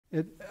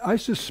I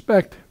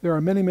suspect there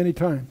are many, many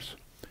times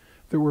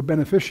there were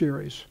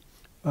beneficiaries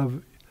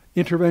of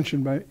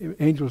intervention by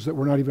angels that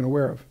we're not even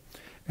aware of.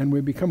 And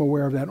we become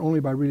aware of that only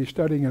by really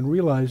studying and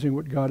realizing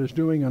what God is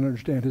doing and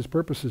understand his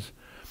purposes.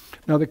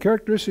 Now, the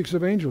characteristics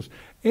of angels.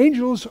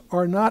 Angels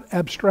are not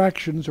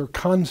abstractions or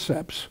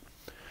concepts.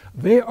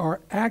 They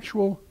are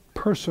actual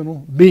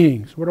personal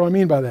beings. What do I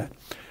mean by that?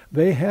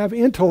 They have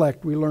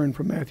intellect, we learn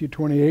from Matthew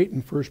 28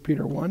 and 1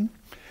 Peter 1.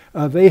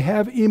 They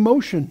have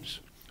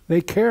emotions.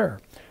 They care.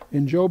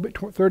 In Job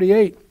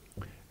 38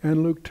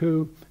 and Luke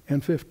 2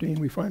 and 15,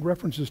 we find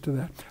references to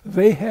that.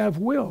 They have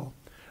will.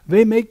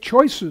 They make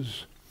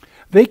choices.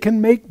 They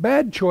can make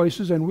bad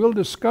choices, and we'll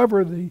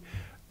discover the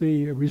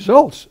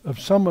results of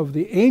some of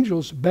the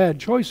angels' bad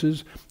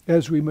choices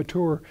as we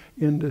mature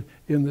in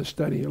the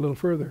study a little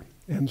further.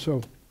 And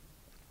so,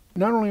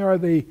 not only are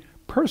they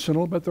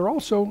personal, but they're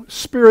also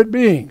spirit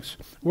beings.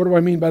 What do I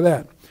mean by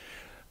that?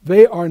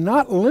 They are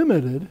not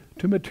limited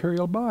to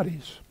material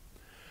bodies.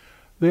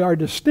 They are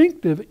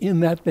distinctive in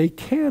that they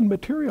can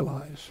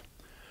materialize,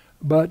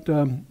 but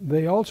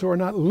they also are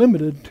not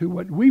limited to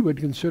what we would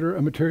consider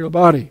a material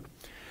body.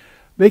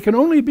 They can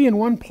only be in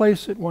one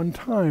place at one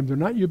time. They're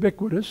not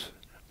ubiquitous.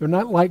 They're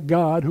not like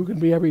God, who can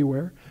be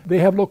everywhere. They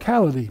have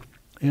locality,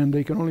 and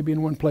they can only be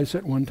in one place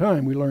at one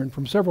time. We learn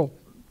from several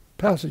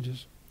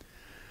passages.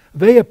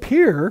 They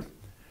appear,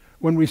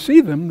 when we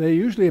see them, they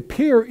usually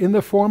appear in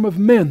the form of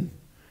men.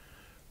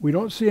 We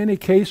don't see any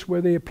case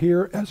where they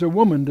appear as a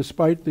woman,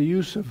 despite the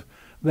use of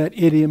that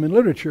idiom in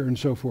literature and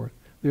so forth.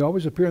 They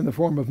always appear in the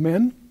form of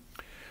men,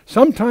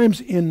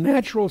 sometimes in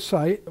natural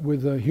sight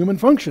with human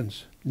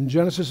functions. In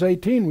Genesis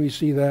 18 we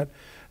see that,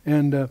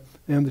 and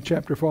the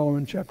chapter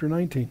following, chapter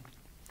 19.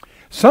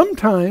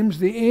 Sometimes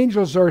the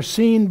angels are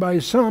seen by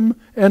some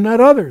and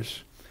not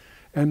others.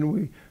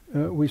 And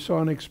we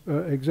saw an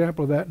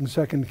example of that in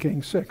 2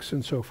 Kings 6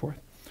 and so forth.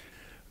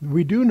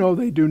 We do know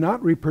they do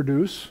not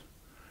reproduce,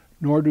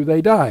 nor do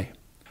they die.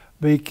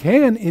 They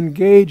can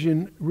engage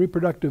in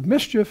reproductive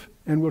mischief,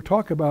 and we'll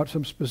talk about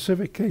some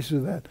specific cases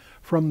of that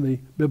from the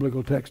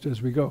biblical text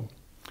as we go.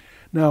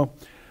 Now,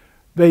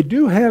 they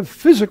do have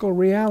physical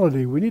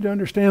reality. We need to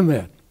understand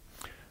that.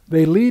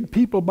 They lead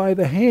people by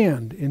the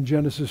hand in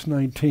Genesis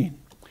 19.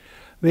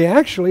 They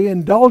actually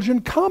indulge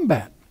in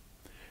combat.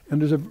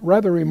 And there's a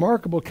rather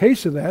remarkable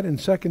case of that in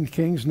 2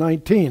 Kings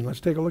 19.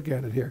 Let's take a look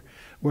at it here,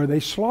 where they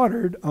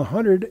slaughtered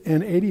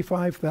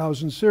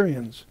 185,000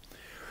 Syrians.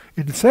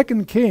 In 2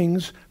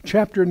 Kings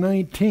chapter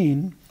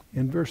 19,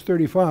 in verse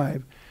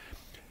 35,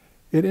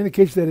 it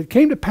indicates that it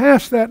came to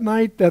pass that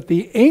night that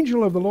the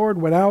angel of the Lord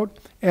went out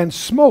and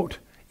smote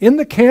in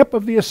the camp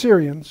of the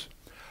Assyrians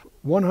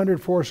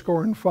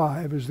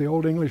 185 is the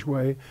Old English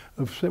way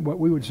of what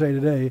we would say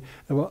today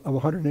of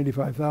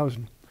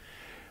 185,000.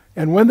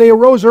 And when they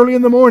arose early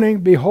in the morning,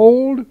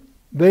 behold,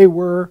 they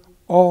were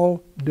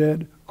all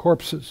dead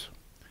corpses.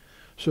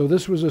 So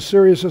this was a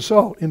serious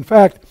assault. In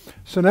fact,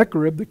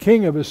 Sennacherib, the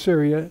king of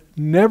Assyria,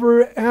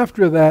 never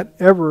after that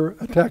ever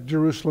attacked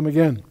Jerusalem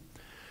again.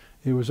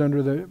 He was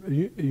under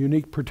the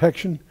unique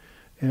protection,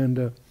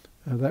 and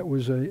that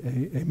was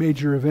a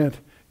major event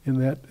in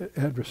that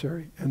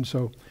adversary. And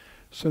so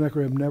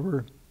Sennacherib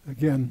never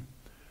again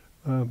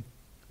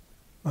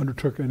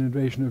undertook an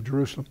invasion of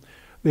Jerusalem.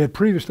 They had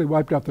previously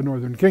wiped out the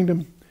northern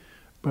kingdom,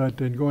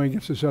 but in going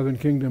against the southern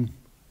kingdom,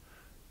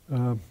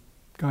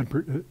 God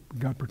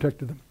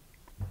protected them.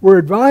 We're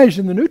advised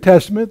in the New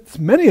Testament,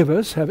 many of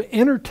us have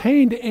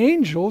entertained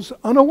angels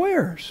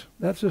unawares.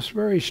 That's a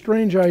very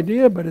strange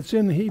idea, but it's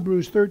in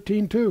Hebrews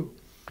 13:2,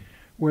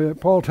 where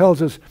Paul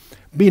tells us,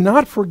 "Be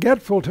not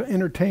forgetful to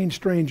entertain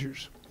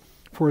strangers,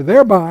 for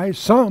thereby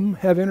some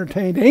have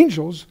entertained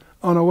angels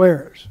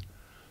unawares."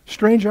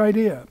 Strange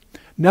idea.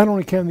 Not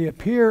only can they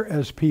appear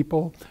as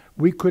people,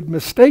 we could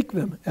mistake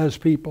them as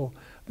people.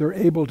 They're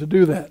able to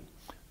do that.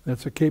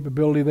 That's a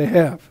capability they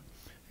have.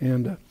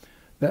 And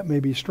that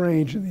may be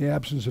strange in the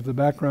absence of the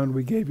background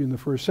we gave you in the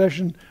first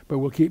session, but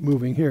we'll keep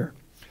moving here.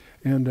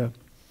 And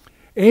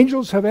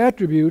angels have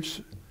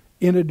attributes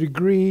in a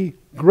degree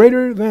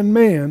greater than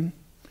man,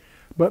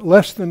 but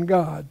less than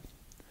God.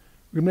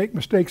 We make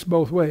mistakes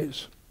both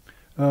ways.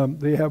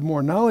 They have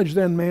more knowledge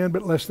than man,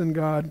 but less than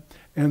God,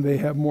 and they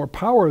have more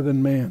power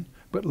than man,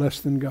 but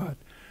less than God.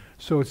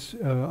 So it's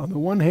on the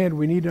one hand,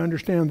 we need to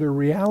understand their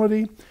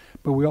reality,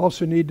 but we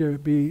also need to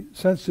be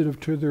sensitive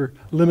to their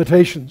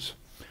limitations.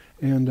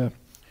 And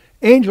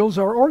angels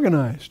are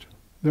organized.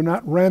 They're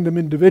not random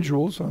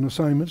individuals on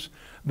assignments.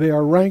 They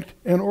are ranked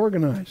and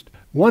organized.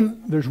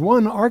 There's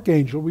one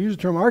archangel. We use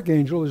the term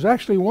archangel. There's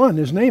actually one.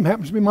 His name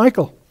happens to be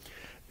Michael.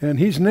 And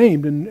he's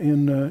named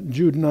in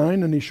Jude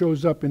 9, and he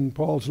shows up in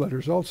Paul's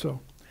letters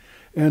also.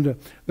 And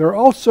there are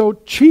also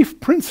chief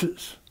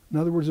princes. In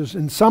other words,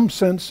 in some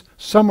sense,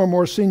 some are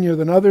more senior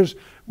than others.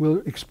 We'll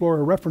explore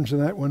a reference to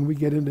that when we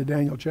get into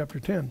Daniel chapter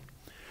 10.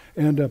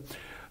 And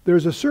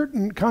there's a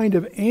certain kind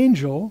of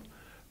angel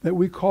that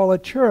we call a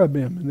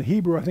cherubim. In the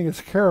Hebrew, I think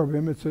it's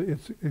cherubim.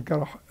 It's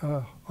got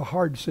a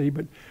hard C,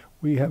 but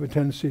we have a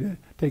tendency to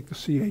take the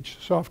CH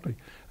softly.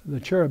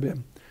 The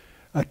cherubim.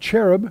 A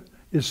cherub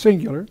is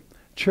singular,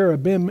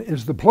 cherubim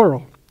is the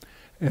plural.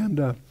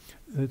 And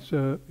it's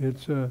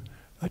a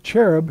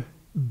cherub,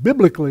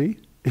 biblically,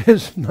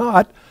 is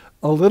not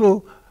a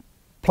little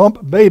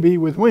plump baby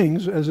with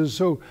wings, as is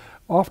so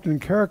often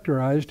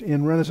characterized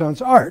in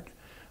Renaissance art.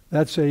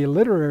 That's a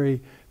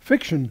literary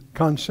fiction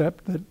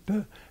concept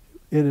that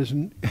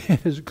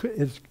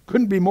it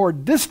couldn't be more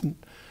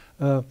distant.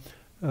 It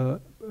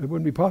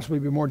wouldn't be possibly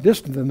be more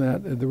distant than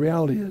that. The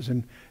reality is,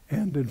 and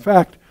in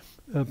fact,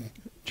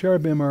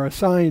 cherubim are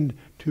assigned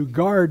to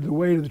guard the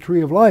way to the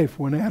tree of life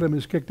when Adam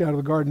is kicked out of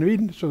the Garden of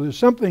Eden. So there's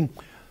something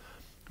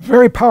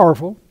very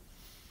powerful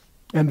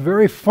and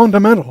very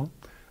fundamental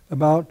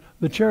about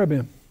the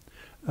cherubim.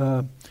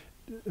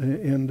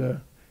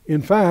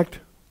 In fact,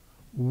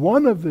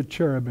 one of the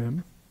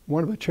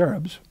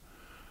cherubs,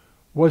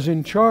 was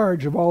in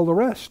charge of all the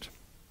rest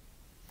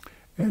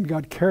and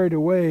got carried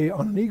away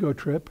on an ego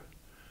trip.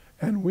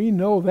 And we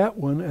know that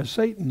one as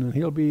Satan, and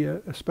he'll be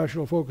a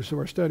special focus of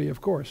our study,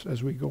 of course,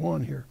 as we go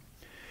on here.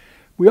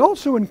 We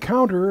also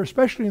encounter,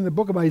 especially in the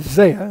book of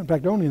Isaiah, in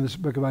fact, only in this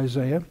book of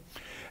Isaiah,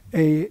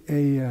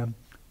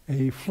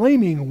 a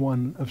flaming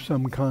one of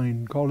some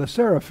kind called a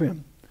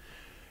seraphim.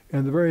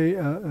 And the very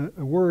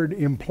word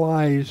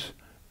implies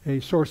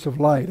a source of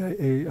light,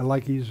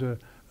 like he's a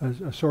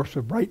source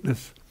of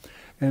brightness.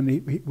 And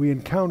we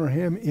encounter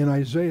him in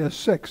Isaiah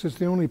 6. It's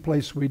the only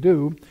place we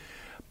do.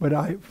 But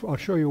I'll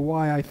show you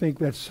why I think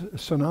that's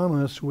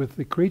synonymous with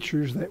the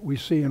creatures that we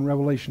see in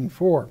Revelation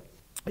 4.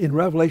 In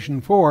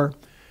Revelation 4,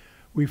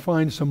 we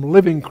find some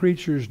living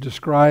creatures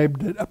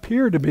described that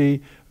appear to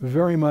be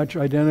very much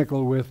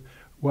identical with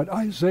what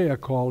Isaiah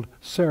called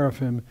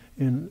seraphim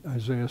in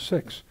Isaiah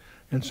 6.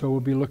 And so we'll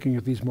be looking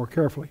at these more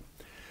carefully.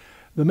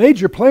 The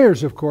major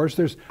players, of course,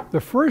 there's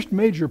the first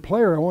major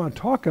player I want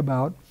to talk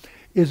about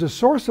is a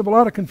source of a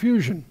lot of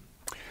confusion.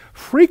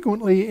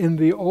 Frequently in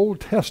the Old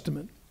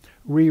Testament,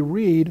 we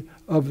read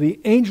of the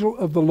angel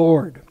of the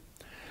Lord.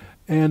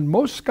 And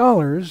most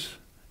scholars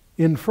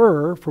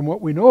infer from what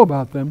we know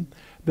about them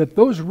that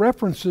those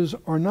references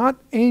are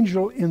not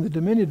angel in the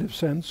diminutive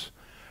sense,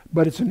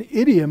 but it's an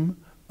idiom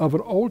of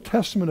an Old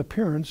Testament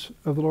appearance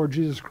of the Lord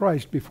Jesus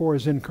Christ before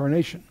his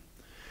incarnation.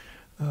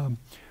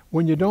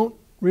 When you don't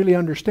really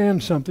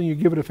understand something, you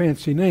give it a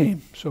fancy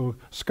name. So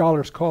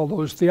scholars call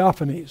those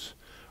theophanies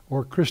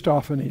or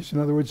Christophanies. In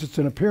other words, it's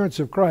an appearance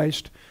of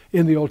Christ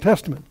in the Old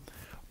Testament.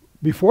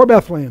 Before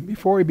Bethlehem,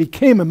 before he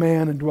became a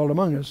man and dwelt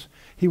among us,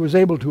 he was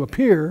able to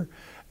appear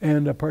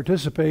and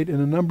participate in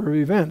a number of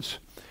events.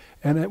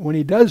 And when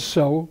he does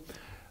so,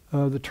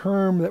 the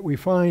term that we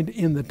find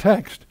in the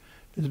text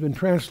has been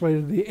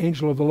translated the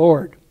angel of the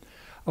Lord.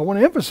 I want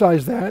to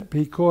emphasize that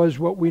because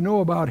what we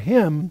know about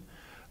him,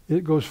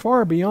 it goes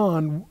far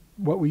beyond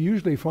what we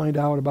usually find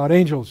out about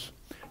angels.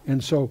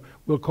 And so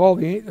we'll call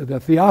the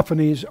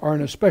theophanies are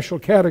in a special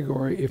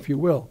category, if you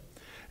will.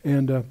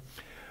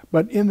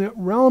 But in the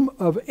realm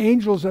of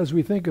angels, as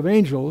we think of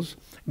angels,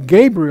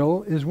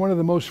 Gabriel is one of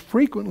the most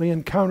frequently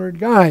encountered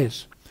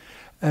guys.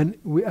 And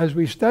as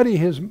we study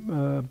his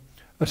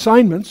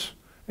assignments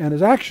and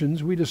his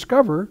actions, we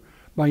discover,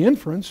 by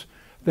inference,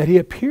 that he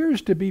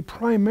appears to be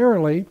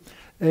primarily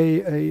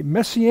a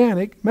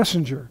messianic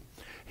messenger.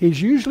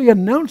 He's usually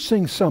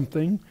announcing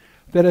something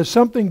that has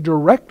something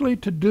directly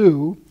to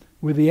do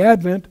with the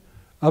advent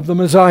of the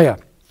Messiah,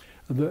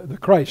 the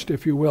Christ,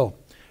 if you will.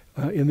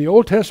 In the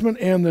Old Testament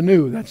and the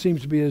New. That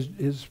seems to be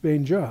his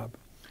main job.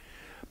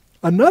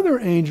 Another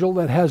angel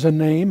that has a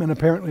name, and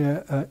apparently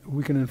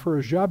we can infer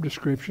his job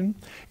description,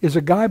 is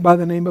a guy by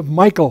the name of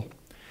Michael.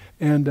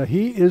 And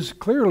he is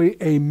clearly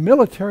a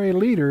military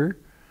leader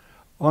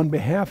on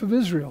behalf of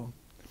Israel.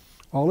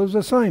 All his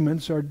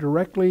assignments are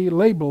directly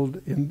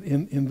labeled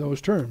in those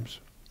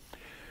terms.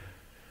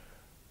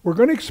 We're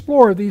going to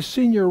explore these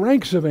senior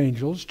ranks of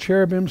angels,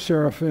 cherubim,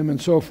 seraphim, and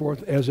so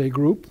forth, as a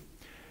group.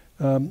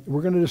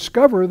 We're going to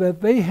discover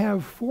that they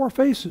have 4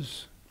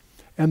 faces,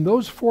 and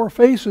those 4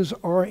 faces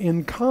are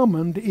in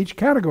common to each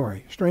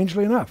category,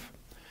 strangely enough.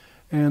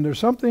 And there's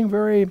something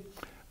very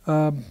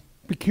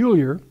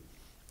peculiar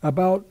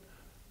about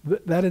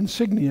that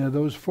insignia,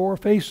 those 4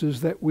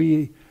 faces that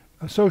we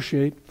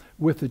associate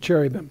with the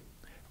cherubim.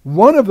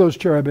 One of those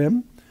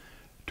cherubim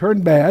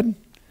turned bad,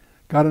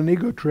 got an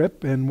ego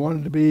trip, and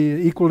wanted to be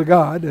equal to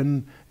God,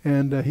 and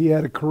he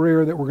had a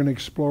career that we're going to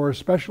explore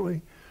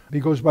especially. He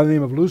goes by the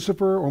name of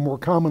Lucifer, or more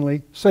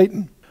commonly,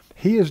 Satan.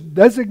 He is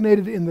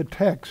designated in the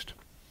text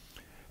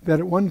that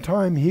at one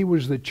time he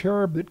was the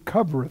cherub that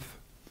covereth.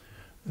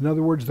 In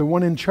other words, the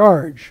one in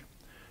charge.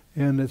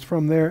 And it's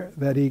from there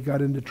that he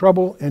got into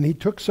trouble, and he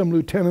took some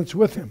lieutenants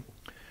with him.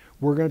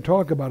 We're going to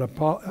talk about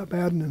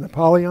Abaddon and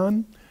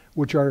Apollyon,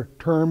 which are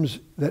terms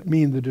that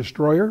mean the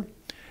destroyer.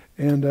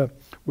 And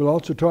we'll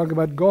also talk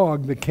about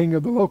Gog, the king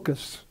of the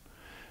locusts,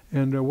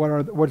 and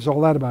what's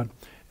all that about.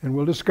 And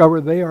we'll discover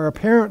they are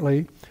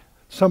apparently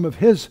some of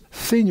his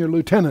senior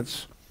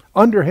lieutenants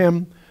under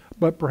him,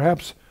 but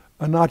perhaps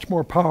a notch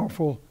more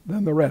powerful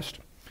than the rest.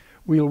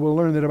 We'll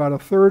learn that about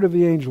 1/3 of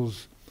the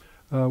angels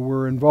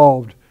were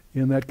involved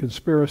in that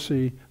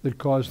conspiracy that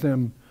caused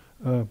them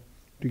to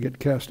get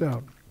cast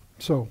out.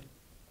 So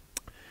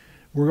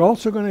We're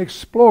also going to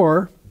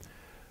explore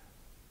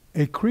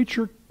a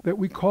creature that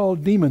we call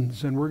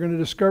demons, and we're going to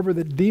discover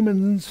that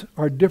demons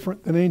are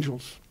different than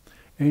angels.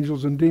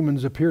 Angels and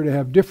demons appear to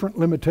have different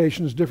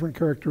limitations, different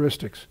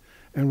characteristics,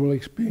 and we'll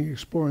be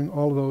exploring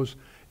all of those.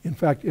 In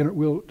fact,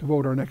 we'll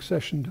devote our next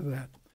session to that.